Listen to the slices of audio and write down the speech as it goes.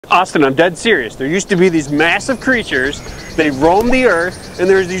Austin, I'm dead serious. There used to be these massive creatures. They roam the earth, and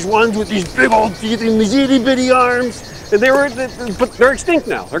there's these ones with these big old teeth and these itty bitty arms. And but they're extinct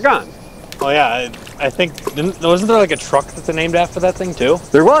now. They're gone. Oh yeah, I think, wasn't there like a truck that's named after that thing too?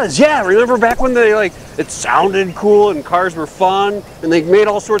 There was, yeah. Remember back when it sounded cool and cars were fun and they made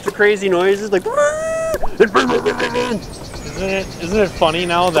all sorts of crazy noises like. Isn't it funny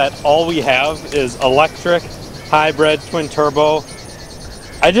now that all we have is electric, hybrid, twin turbo?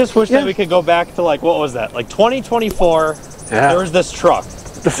 I just wish that we could go back to like, what was that? Like 2024, there was this truck.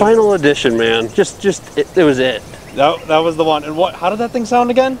 The final edition, man. It was it. That was the one. And how did that thing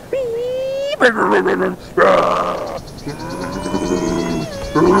sound again?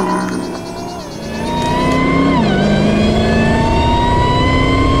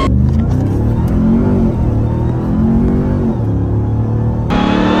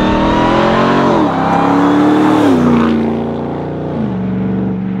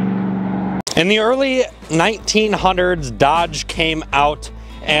 In the early 1900s, Dodge came out,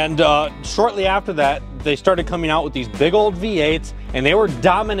 and shortly after that, they started coming out with these big old V8s, and they were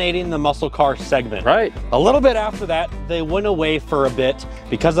dominating the muscle car segment. Right. A little bit after that, they went away for a bit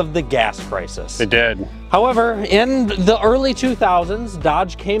because of the gas crisis. They did. However, in the early 2000s,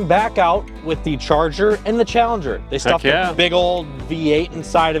 Dodge came back out with the Charger and the Challenger. They stuffed a big old V8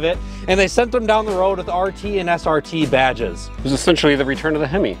 inside of it, and they sent them down the road with RT and SRT badges. It was essentially the return of the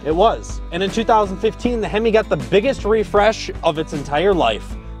Hemi. It was. And in 2015, the Hemi got the biggest refresh of its entire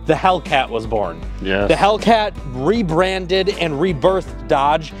life. The Hellcat was born. Yes. The Hellcat rebranded and rebirthed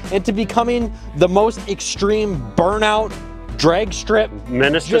Dodge into becoming the most extreme burnout, drag strip,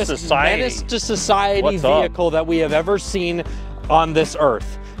 menace to society vehicle that we have ever seen on this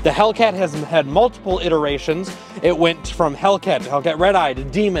earth. The Hellcat has had multiple iterations. It went from Hellcat to Hellcat Red Eye to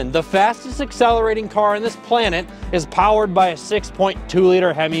Demon. The fastest accelerating car on this planet is powered by a 6.2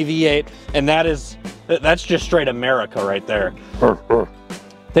 liter Hemi V8, and that's just straight America right there.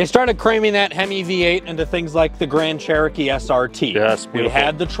 They started cramming that Hemi V8 into things like the Grand Cherokee SRT. Yes, beautiful. We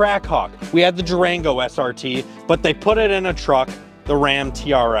had the Trackhawk, we had the Durango SRT, but they put it in a truck, the Ram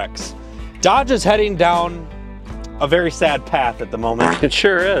TRX. Dodge is heading down a very sad path at the moment. It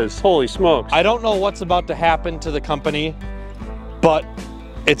sure is. Holy smokes. I don't know what's about to happen to the company, but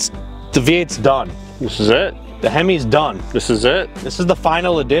the V8's done. This is it. The Hemi's done. This is it. This is the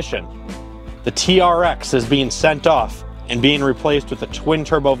final edition. The TRX is being sent off and being replaced with a twin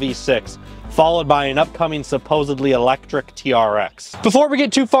turbo V6, followed by an upcoming supposedly electric TRX. Before we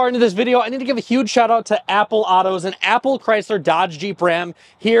get too far into this video, I need to give a huge shout out to Apple Autos and Apple Chrysler Dodge Jeep Ram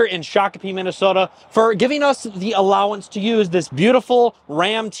here in Shakopee, Minnesota for giving us the allowance to use this beautiful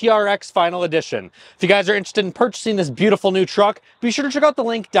Ram TRX Final Edition. If you guys are interested in purchasing this beautiful new truck, be sure to check out the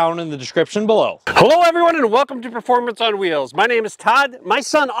link down in the description below. Hello everyone and welcome to Performance on Wheels. My name is Todd. My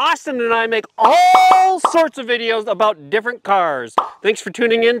son Austin and I make all sorts of videos about different cars. Thanks for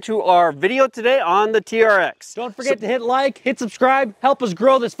tuning in to our video today on the TRX. Don't forget to hit like, hit subscribe, help us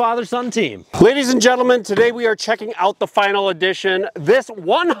grow this father-son team. Ladies and gentlemen, today we are checking out the final edition. This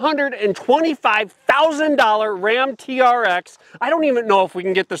 $125,000 Ram TRX. I don't even know if we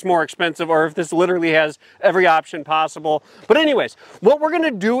can get this more expensive or if this literally has every option possible. But anyways, what we're gonna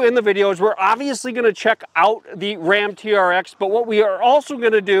do in the video is we're obviously gonna check out the Ram TRX, but what we are also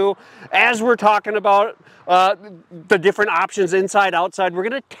gonna do as we're talking about the different options inside, outside, we're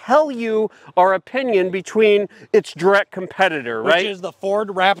going to tell you our opinion between its direct competitor, right? Which is the Ford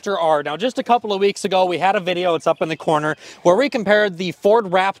Raptor R. Now, just a couple of weeks ago, we had a video, it's up in the corner, where we compared the Ford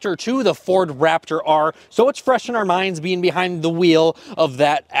Raptor to the Ford Raptor R, so it's fresh in our minds being behind the wheel of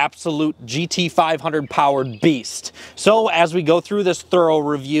that absolute GT500 powered beast. So, as we go through this thorough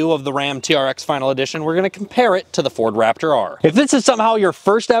review of the Ram TRX Final Edition, we're going to compare it to the Ford Raptor R. If this is somehow your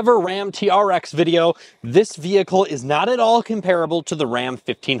first ever Ram TRX video, this vehicle is not at all comparable to the Ram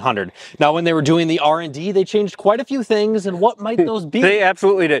 1500. Now, when they were doing the R&D, they changed quite a few things, and what might those be? They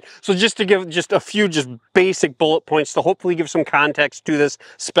absolutely did. So just to give just a few basic bullet points to hopefully give some context to this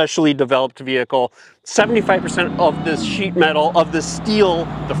specially developed vehicle, 75% of this sheet metal, of the steel,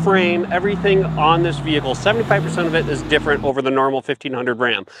 the frame, everything on this vehicle, 75% of it is different over the normal 1500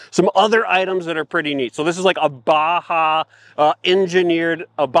 Ram. Some other items that are pretty neat. So this is like a Baja engineered,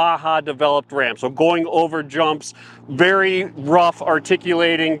 a Baja developed Ram. So going over jumps, very rough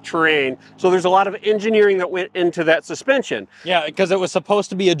articulating terrain. So there's a lot of engineering that went into that suspension. Yeah, because it was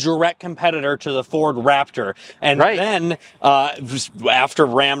supposed to be a direct competitor to the Ford Raptor. And then after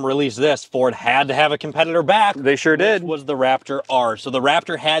Ram released this, Ford had to have a competitor back. They sure did. Was the Raptor R. So the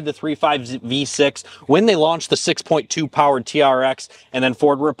Raptor had the 3.5 V6 when they launched the 6.2 powered TRX, and then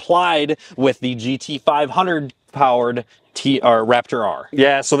Ford replied with the GT500 powered Raptor R.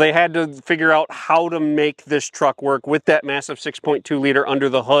 Yeah, so they had to figure out how to make this truck work with that massive 6.2 liter under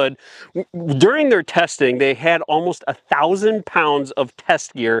the hood. During their testing, they had almost 1,000 pounds of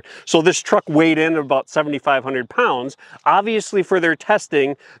test gear. So this truck weighed in about 7,500 pounds. Obviously, for their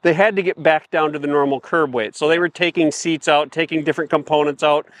testing, they had to get back down to the normal curb weight. So they were taking seats out, taking different components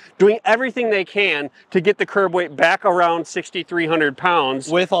out, doing everything they can to get the curb weight back around 6,300 pounds.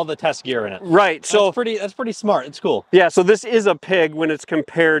 With all the test gear in it. Right. So that's pretty smart. It's cool. Yeah, so this is a pig when it's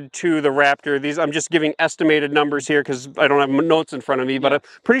compared to the Raptor. These, I'm just giving estimated numbers here because I don't have notes in front of me, but I'm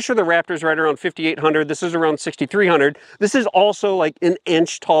pretty sure the Raptor's right around 5,800. This is around 6,300. This is also like an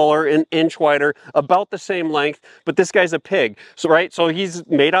inch taller, an inch wider, about the same length, but this guy's a pig. So, right, so he's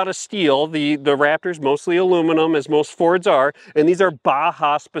made out of steel. The Raptor's mostly aluminum, as most Fords are, and these are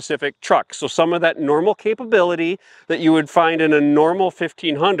Baja specific trucks. So some of that normal capability that you would find in a normal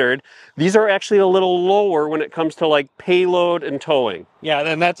 1500, these are actually a little lower when it comes to like payload and towing. Yeah,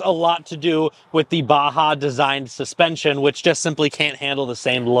 and that's a lot to do with the Baja designed suspension, which just simply can't handle the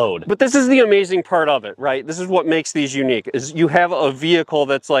same load. But this is the amazing part of it, right? This is what makes these unique, is you have a vehicle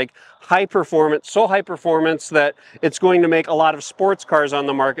that's like high performance, so high performance that it's going to make a lot of sports cars on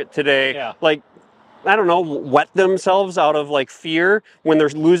the market today, like, I don't know, wet themselves out of like fear when they're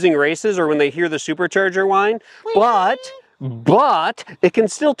losing races or when they hear the supercharger whine. But it can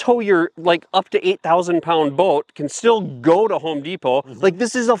still tow your like up to 8,000 pound boat, can still go to Home Depot. Like,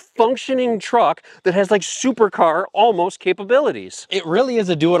 this is a functioning truck that has like supercar almost capabilities. It really is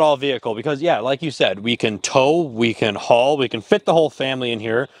a do-it-all vehicle because, yeah, like you said, we can tow, we can haul, we can fit the whole family in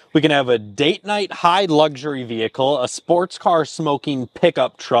here. We can have a date night high luxury vehicle, a sports car smoking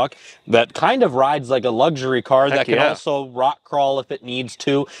pickup truck that kind of rides like a luxury car that can also rock crawl if it needs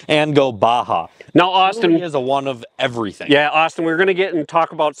to and go Baja. Now, Austin is a one of everything. Yeah, Austin, we're going to get and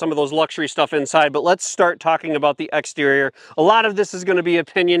talk about some of those luxury stuff inside, but let's start talking about the exterior. A lot of this is going to be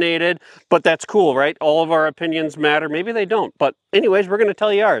opinionated, but that's cool, right? All of our opinions matter. Maybe they don't, but anyways, we're going to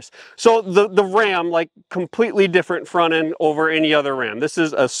tell you ours. So the Ram, like, completely different front end over any other Ram. This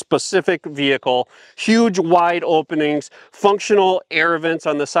is a specific vehicle, huge wide openings, functional air vents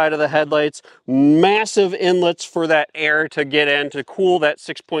on the side of the headlights, massive inlets for that air to get in to cool that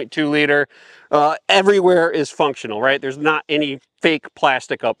 6.2 liter. Everywhere is functional, right? There's not any fake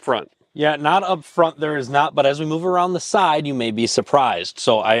plastic up front. Yeah, not up front there is not, but as we move around the side, you may be surprised.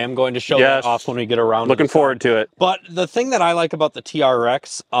 So I am going to show that off when we get around. Looking forward to it. But the thing that I like about the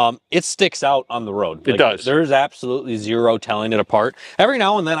TRX, it sticks out on the road. It does. There's absolutely zero telling it apart. Every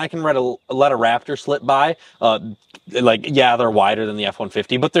now and then I can let a Raptor slip by. Like, yeah, they're wider than the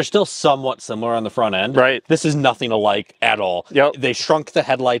F-150, but they're still somewhat similar on the front end. Right. This is nothing alike at all. Yep. They shrunk the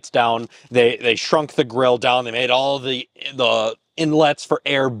headlights down. They shrunk the grille down. They made all the inlets for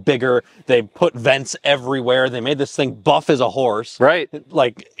air bigger. They put vents everywhere. They made this thing buff as a horse. Right.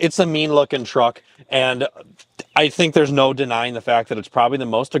 Like, it's a mean looking truck, and I think there's no denying the fact that it's probably the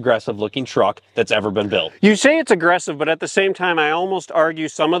most aggressive looking truck that's ever been built. You say it's aggressive, but at the same time, I almost argue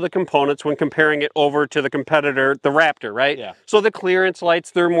some of the components when comparing it over to the competitor, the Raptor, right? Yeah. So the clearance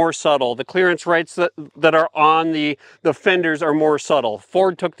lights, they're more subtle. The clearance lights that are on the fenders are more subtle.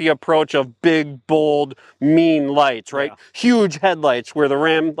 Ford took the approach of big, bold, mean lights, right? Yeah. Huge headlights, where the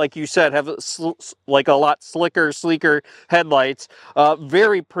Ram, like you said, have like a lot slicker, sleeker headlights.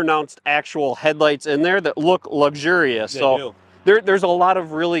 Very pronounced actual headlights in there that look luxurious. So there's a lot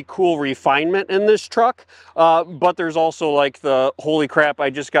of really cool refinement in this truck, but there's also like the holy crap, I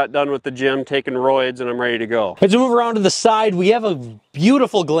just got done with the gym taking roids and I'm ready to go. As we move around to the side, we have a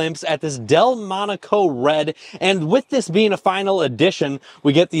beautiful glimpse at this Delmonico red, and with this being a final edition,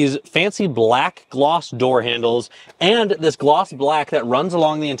 we get these fancy black gloss door handles and this gloss black that runs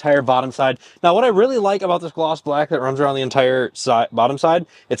along the entire bottom side. Now, what I really like about this gloss black that runs around the entire bottom side,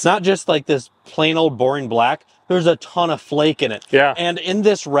 it's not just like this plain old boring black. There's a ton of flake in it. Yeah. And in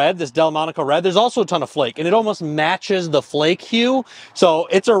this red, this Delmonico red, there's also a ton of flake, and it almost matches the flake hue. So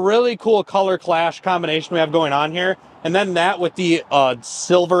it's a really cool color clash combination we have going on here. And then that with the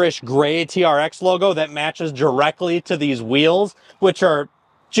silverish gray TRX logo that matches directly to these wheels, which are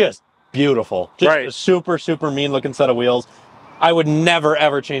just beautiful. Just a super, super mean looking set of wheels. I would never,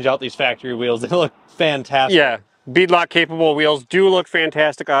 ever change out these factory wheels. They look fantastic. Yeah. Beadlock capable wheels do look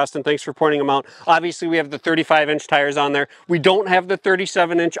fantastic, Austin. Thanks for pointing them out. Obviously, we have the 35-inch tires on there. We don't have the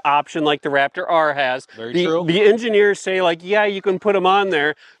 37-inch option like the Raptor R has. Very true. The engineers say, like, yeah, you can put them on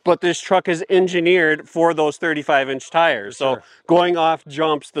there, but this truck is engineered for those 35-inch tires. So going off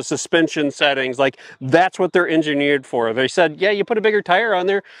jumps, the suspension settings, like, that's what they're engineered for. They said, yeah, you put a bigger tire on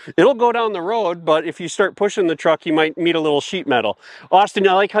there, it'll go down the road, but if you start pushing the truck, you might meet a little sheet metal. Austin,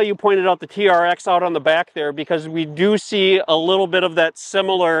 I like how you pointed out the TRX out on the back there, because we we do see a little bit of that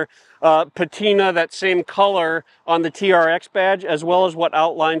similar patina, that same color on the TRX badge, as well as what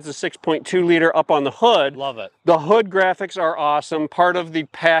outlines the 6.2 liter up on the hood. Love it. The hood graphics are awesome, part of the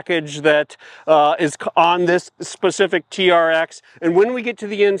package that is on this specific TRX. And when we get to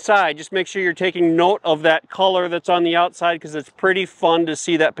the inside, just make sure you're taking note of that color that's on the outside, because it's pretty fun to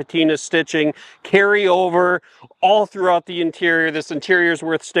see that patina stitching carry over all throughout the interior. This interior is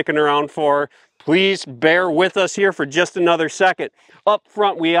worth sticking around for. Please bear with us here for just another second. Up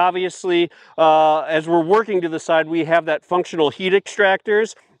front, we obviously, as we're working to the side, we have that functional heat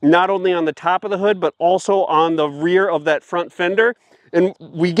extractors, not only on the top of the hood, but also on the rear of that front fender. And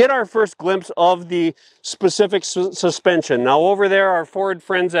we get our first glimpse of the specific suspension. Now over there, our Ford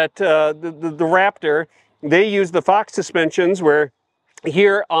friends at the Raptor, they use the Fox suspensions, where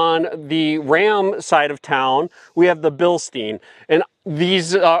here on the Ram side of town, we have the Bilstein. And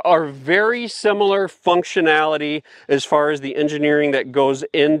these are very similar functionality as far as the engineering that goes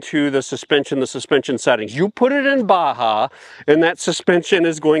into the suspension settings. You put it in Baja, and that suspension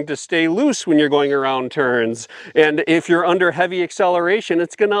is going to stay loose when you're going around turns. And if you're under heavy acceleration,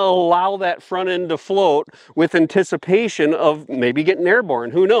 it's going to allow that front end to float with anticipation of maybe getting airborne.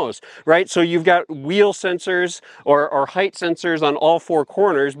 Who knows, right? So you've got wheel sensors or height sensors on all four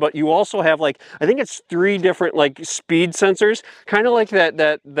corners, but you also have, like, I think it's 3 different like speed sensors, kind of like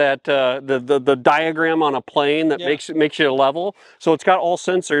the diagram on a plane that makes you level. So it's got all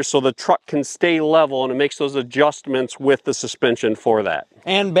sensors so the truck can stay level, and it makes those adjustments with the suspension for that.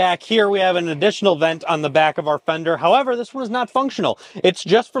 And back here we have an additional vent on the back of our fender. However, this one is not functional. It's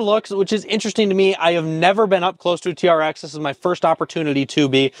just for looks, which is interesting to me. I have never been up close to a TRX. This is my first opportunity to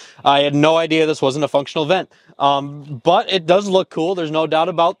be. I had no idea this wasn't a functional vent. But it does look cool. There's no doubt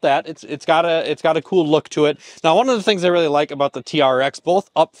about that. It's got a cool look to it. Now, one of the things I really like about the TRX, both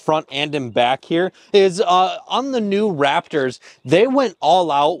up front and in back here, is on the new Raptors, they went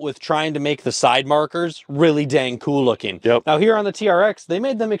all out with trying to make the side markers really dang cool looking. Yep. Now here on the TRX, they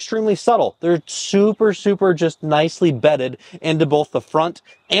made them extremely subtle. They're super just nicely bedded into both the front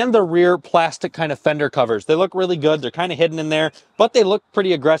and the rear plastic kind of fender covers. They look really good. They're kind of hidden in there, but they look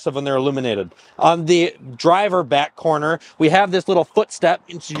pretty aggressive when they're illuminated. On the driver back corner, we have this little footstep,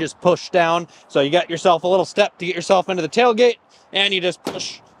 and you just push down. So you got yourself a little step to get yourself into the tailgate, and you just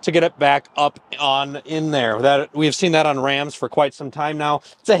push to get it back up on in there. That we've seen that on Rams for quite some time now.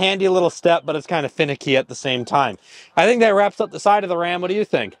 It's a handy little step, but it's kind of finicky at the same time. I think that wraps up the side of the Ram. What do you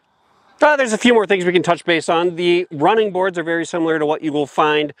think? There's a few more things we can touch base on. The running boards are very similar to what you will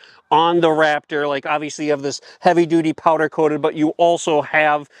find on the Raptor. Like, obviously you have this heavy duty powder coated, but you also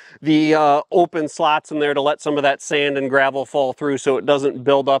have the open slots in there to let some of that sand and gravel fall through so it doesn't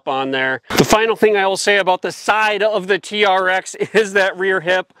build up on there. The final thing I will say about the side of the TRX is that rear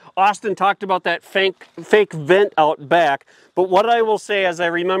hip. Austin talked about that fake vent out back, but what I will say, as I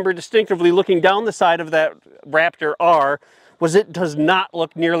remember distinctively looking down the side of that Raptor R, was it does not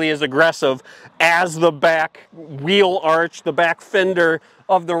look nearly as aggressive as the back wheel arch, the back fender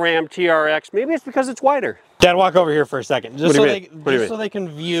of the Ram TRX. Maybe it's because it's wider. Dad, walk over here for a second, just so they can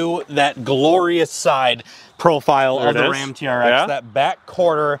view that glorious side profile of the Ram TRX, yeah. That back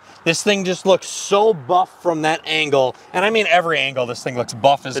quarter. This thing just looks so buff from that angle, and I mean every angle this thing looks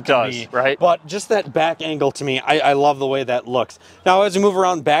buff as it can be, right? But just that back angle, to me, I love the way that looks. Now, as we move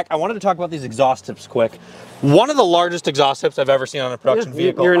around back, I wanted to talk about these exhaust tips quick. One of the largest exhaust tips I've ever seen on a production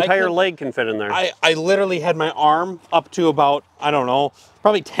vehicle. Your entire leg can fit in there. I literally had my arm up to about, I don't know,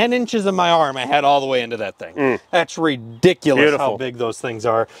 probably 10 inches of my arm I had all the way into that thing. That's ridiculous. Beautiful. How big those things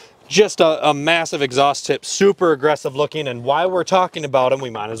are. Just a massive exhaust tip, super aggressive looking, and while we're talking about them,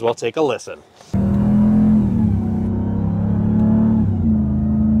 we might as well take a listen.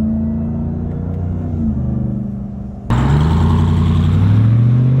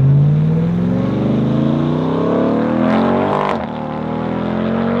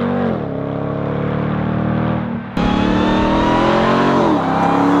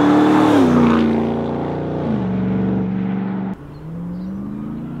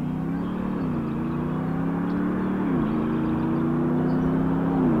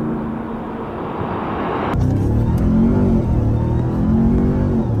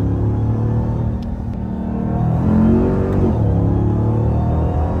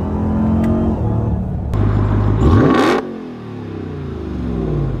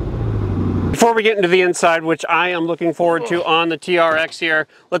 Before we get into the inside, which I am looking forward to on the TRX here,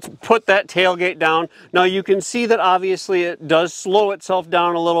 let's put that tailgate down. Now you can see that obviously it does slow itself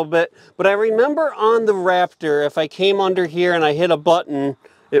down a little bit, but I remember on the Raptor, if I came under here and I hit a button,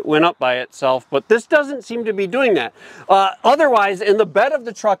 it went up by itself, but this doesn't seem to be doing that. Otherwise, in the bed of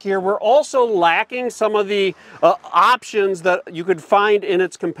the truck here, we're also lacking some of the options that you could find in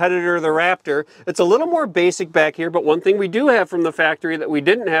its competitor, the Raptor. It's a little more basic back here, but one thing we do have from the factory that we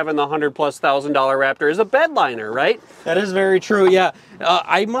didn't have in the $100,000+ Raptor is a bed liner, right? That is very true, yeah.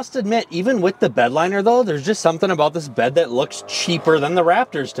 I must admit, even with the bed liner though, there's just something about this bed that looks cheaper than the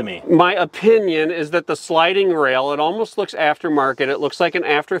Raptors to me. My opinion is that the sliding rail, it almost looks aftermarket. It looks like an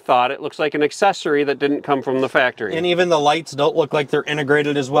afterthought. It looks like an accessory that didn't come from the factory. And even the lights don't look like they're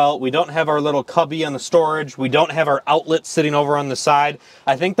integrated as well. We don't have our little cubby on the storage. We don't have our outlets sitting over on the side.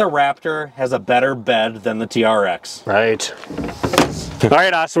 I think the Raptor has a better bed than the TRX. Right. All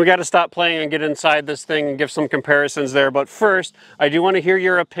right, Austin, we got to stop playing and get inside this thing and give some comparisons there. But first, I do want to hear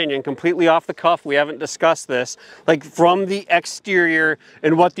your opinion, completely off the cuff. We haven't discussed this, like from the exterior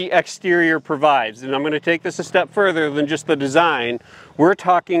and what the exterior provides. And I'm going to take this a step further than just the design. We're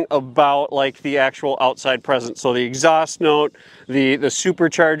talking about like the actual outside presence. So the exhaust note, the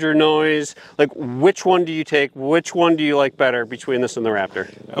supercharger noise, like which one do you take? Which one do you like better between this and the Raptor?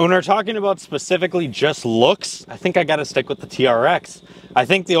 When we're talking about specifically just looks, I think I got to stick with the TRX. I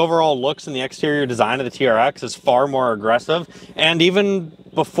think the overall looks and the exterior design of the TRX is far more aggressive. And even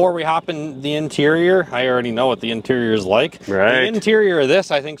before we hop in the interior, I already know what the interior is like. Right. The interior of this,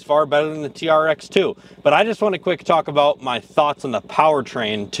 I think, is far better than the TRX too. But I just want to quick talk about my thoughts on the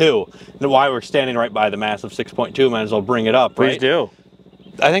powertrain too, and why we're standing right by the massive 6.2. Might as well bring it up, right? Please do.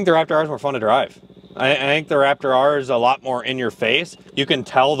 I think the Raptor R is more fun to drive. I think the Raptor R is a lot more in your face. You can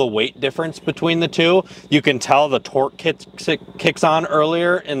tell the weight difference between the two. You can tell the torque kicks on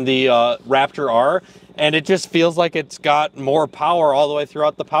earlier in the Raptor R, and it just feels like it's got more power all the way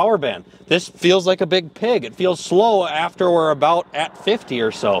throughout the power band. This feels like a big pig. It feels slow after we're about at 50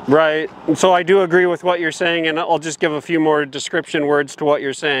 or so. Right. So I do agree with what you're saying, and I'll just give a few more description words to what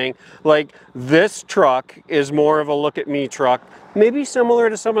you're saying. Like, this truck is more of a look-at-me truck. Maybe similar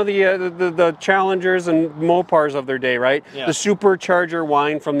to some of the Challengers and Mopars of their day, right? Yeah. The supercharger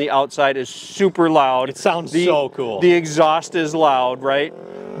whine from the outside is super loud. It sounds so cool. The exhaust is loud, right?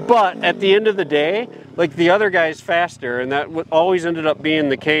 But at the end of the day, like the other guy's faster, and that always ended up being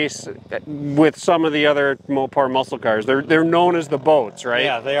the case with some of the other Mopar muscle cars. They're known as the boats, right?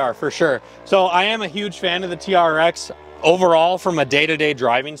 Yeah, they are, for sure. So I am a huge fan of the TRX. Overall, from a day-to-day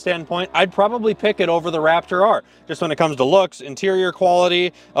driving standpoint, I'd probably pick it over the Raptor R. Just when it comes to looks, interior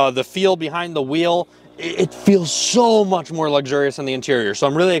quality, the feel behind the wheel, it feels so much more luxurious in the interior. So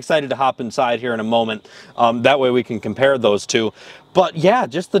I'm really excited to hop inside here in a moment. That way we can compare those two. But yeah,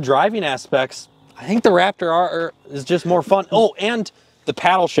 just the driving aspects, I think the Raptor R is just more fun. Oh, and the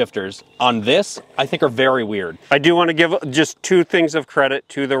paddle shifters on this, I think, are very weird. I do want to give just two things of credit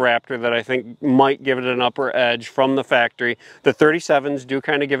to the Raptor that I think might give it an upper edge from the factory. The 37s do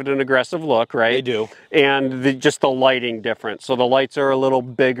kind of give it an aggressive look, right? They do. And just the lighting difference. So the lights are a little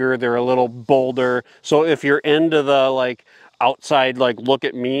bigger, they're a little bolder. So if you're into the like outside, like look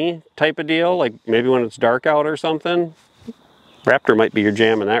at me type of deal, like maybe when it's dark out or something, Raptor might be your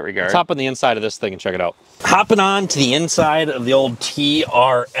jam in that regard. Let's hop on the inside of this thing and check it out. Hopping on to the inside of the old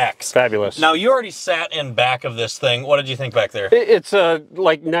TRX. Fabulous. Now, you already sat in back of this thing. What did you think back there? It's a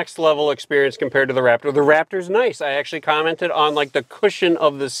like next level experience compared to the Raptor. The Raptor's nice. I actually commented on like the cushion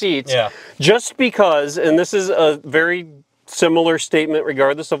of the seats. Yeah. Just because, and this is a very similar statement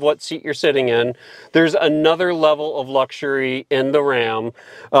regardless of what seat you're sitting in, there's another level of luxury in the Ram,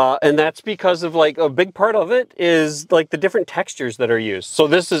 and that's because of like a big part of it is like the different textures that are used. So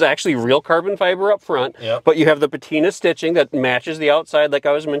this is actually real carbon fiber up front, yep, but you have the patina stitching that matches the outside like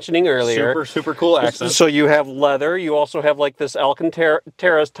I was mentioning earlier. Super cool accent. So you have leather, you also have like this Alcantara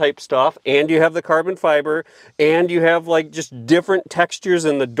type stuff, and you have the carbon fiber, and you have like just different textures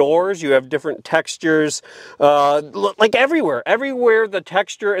in the doors. You have different textures like everywhere the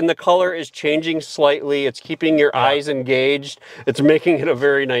texture and the color is changing slightly. It's keeping your eyes engaged. It's making it a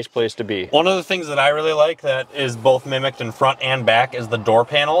very nice place to be. One of the things that I really like that is both mimicked in front and back is the door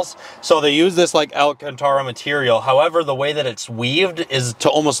panels. So they use this like Alcantara material. However, the way that it's weaved is to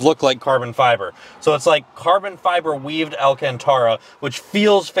almost look like carbon fiber. So it's like carbon fiber weaved Alcantara, which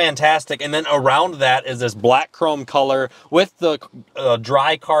feels fantastic. And then around that is this black chrome color with the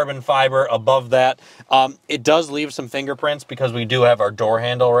dry carbon fiber above that. It does leave some fingerprints rinse because we do have our door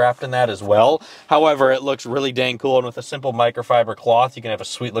handle wrapped in that as well. However, it looks really dang cool, and with a simple microfiber cloth, you can have a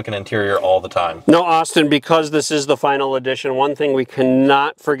sweet looking interior all the time. No, Austin, because this is the final edition, one thing we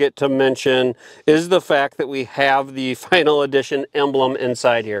cannot forget to mention is the fact that we have the final edition emblem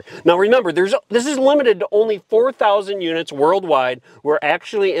inside here. Now remember, this is limited to only 4,000 units worldwide. We're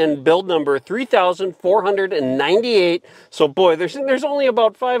actually in build number 3,498. So boy, there's only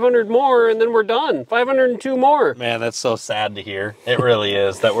about 500 more and then we're done. 502 more. Man, that's so sad to hear. It really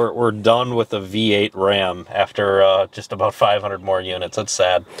is that we're done with the V8 Ram after just about 500 more units. That's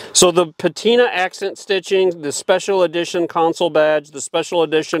sad. So the patina accent stitching, the special edition console badge, the special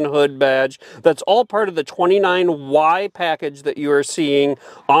edition hood badge, that's all part of the 29Y package that you are seeing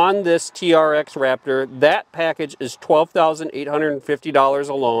on this TRX Raptor. That package is $12,850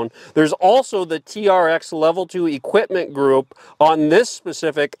 alone. There's also the TRX Level 2 equipment group on this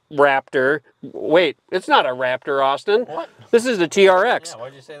specific Raptor. Wait, it's not a Raptor, Austin. What? This is the TRX. Yeah,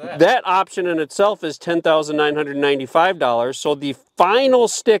 why'd you say that? That option in itself is $10,995. So the final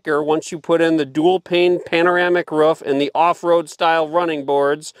sticker, once you put in the dual pane panoramic roof and the off-road style running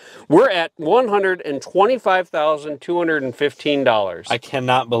boards, we're at $125,215. I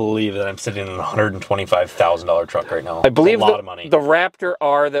cannot believe that I'm sitting in a $125,000 truck right now. I believe a lot of money. The Raptor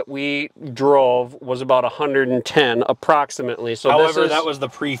R that we drove was about 110 approximately. So however, that was the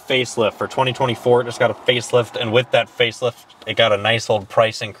pre-facelift. For 2024, it just got a facelift, and with that facelift, it got a nice old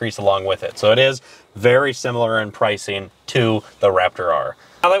price increase along with it. So it is very similar in pricing to the Raptor R.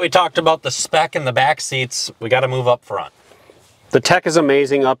 Now that we talked about the spec and the back seats, we got to move up front. The tech is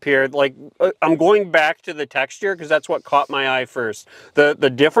amazing up here. Like, I'm going back to the texture because that's what caught my eye first. The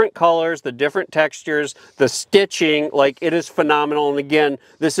different colors, the different textures, the stitching, like, it is phenomenal. And again,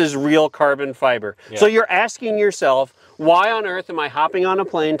 this is real carbon fiber. Yeah. So you're asking yourself, why on earth am I hopping on a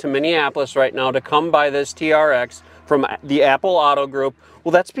plane to Minneapolis right now to come buy this TRX from the Apple Auto Group?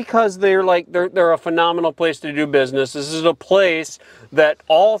 Well, that's because they're a phenomenal place to do business. This is a place that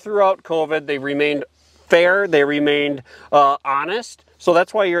all throughout COVID, they remained fair, they remained honest. So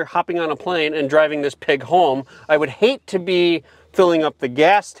that's why you're hopping on a plane and driving this pig home. I would hate to be filling up the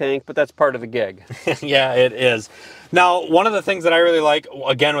gas tank, but that's part of the gig. Yeah, it is. Now, one of the things that I really like,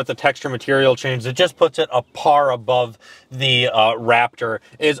 again, with the texture material change, it just puts it a par above the Raptor,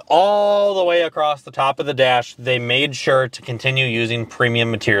 is all the way across the top of the dash. They made sure to continue using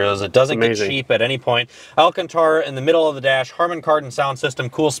premium materials. It doesn't get cheap at any point. Alcantara in the middle of the dash, Harman Kardon sound system,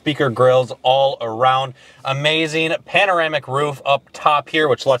 cool speaker grills all around. Amazing panoramic roof up top here,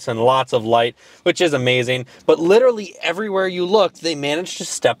 which lets in lots of light, which is amazing. But literally everywhere you look, they managed to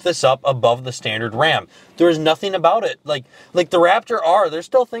step this up above the standard Ram. There is nothing about it. Like the Raptor R, there's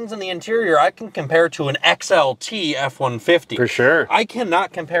still things in the interior I can compare to an XLT F-150. For sure. I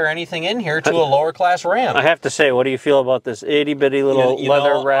cannot compare anything in here to a lower class Ram. I have to say, what do you feel about this itty bitty little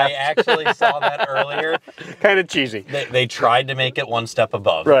leather wrap? I actually saw that earlier. Kind of cheesy. They tried to make it one step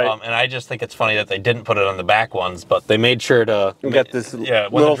above. Right. And I just think it's funny that they didn't put it on the back ones, but they made sure to... We got this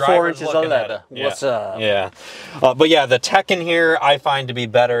little 4 inches of leather. What's up? Yeah. But yeah, the tech in here I find to be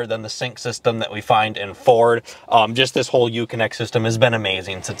better than the sync system that we find in Ford. Just this whole Uconnect system has been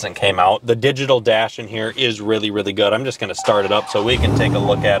amazing since it came out. The digital dash in here is really, really good. I'm just going to start it up so we can take a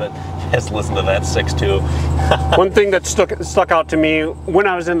look at it. Just listen to that 6.2. One thing that stuck out to me when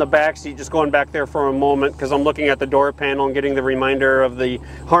I was in the back seat, just going back there for a moment, because I'm looking at the door panel and getting the reminder of the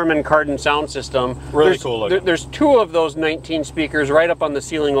Harman Kardon sound system. Really cool looking. There's 2 of those 19 speakers right up on the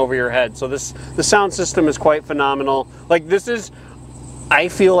ceiling over your head. So the sound system is quite phenomenal. Like, this is, I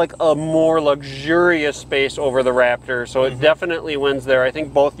feel like, a more luxurious space over the Raptor, so it definitely wins there. I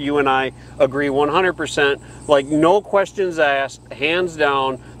think both you and I agree 100%. Like, no questions asked, hands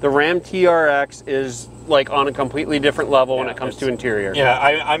down, the Ram TRX is like on a completely different level when it comes to interior. Yeah,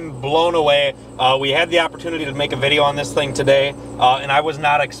 I'm blown away. We had the opportunity to make a video on this thing today, and I was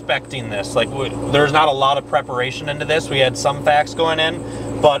not expecting this. Like, there's not a lot of preparation into this. We had some facts going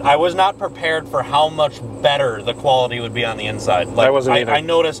in, but I was not prepared for how much better the quality would be on the inside. Like, I wasn't either. I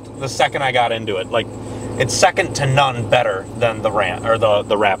noticed the second I got into it. Like, it's second to none better than the Ram or the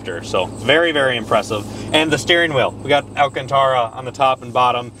Raptor. So very, very impressive. And the steering wheel, we got Alcantara on the top and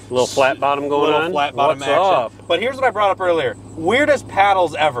bottom. A little flat bottom going on. Flat bottom action. Up? But here's what I brought up earlier. Weirdest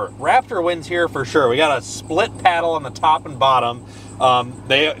paddles ever. Raptor wins here for sure. We got a split paddle on the top and bottom.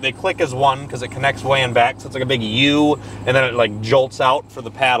 They click as one because it connects way and back, so it's like a big U, and then it like jolts out for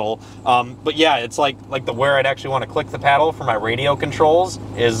the paddle. But yeah, it's like where I'd actually want to click the paddle for my radio controls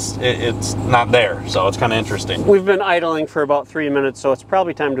it's not there, so it's kind of interesting. We've been idling for about 3 minutes, so it's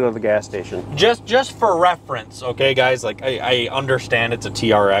probably time to go to the gas station. Just for reference, okay guys, like I understand it's a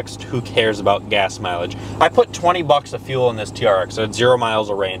TRX, who cares about gas mileage? I put 20 bucks of fuel in this TRX, so it's 0 miles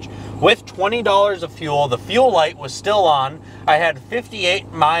of range. With $20 of fuel, the fuel light was still on. I had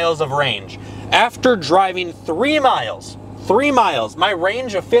 58 miles of range. After driving 3 miles, my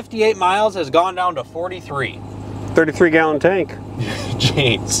range of 58 miles has gone down to 43. 33-gallon tank.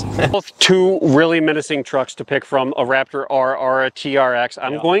 Jeez. Both two really menacing trucks to pick from, a Raptor R or a TRX.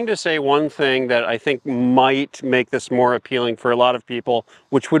 I'm going to say one thing that I think might make this more appealing for a lot of people,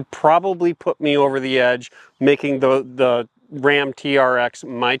 which would probably put me over the edge, making the Ram TRX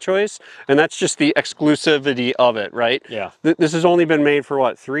my choice, and that's just the exclusivity of it, right? Yeah. This has only been made for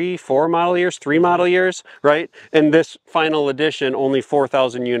what, 3 model years, right? And this final edition, only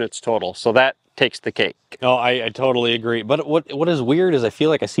 4,000 units total, so that takes the cake. No, I totally agree. But what is weird is I feel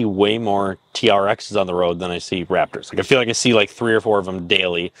like I see way more TRXs on the road than I see Raptors. Like I feel like I see like 3 or 4 of them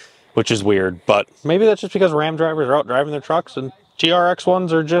daily, which is weird. But maybe that's just because Ram drivers are out driving their trucks and TRX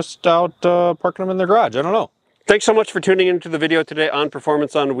ones are just out parking them in their garage. I don't know. Thanks so much for tuning into the video today on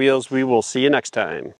Performance on Wheels. We will see you next time.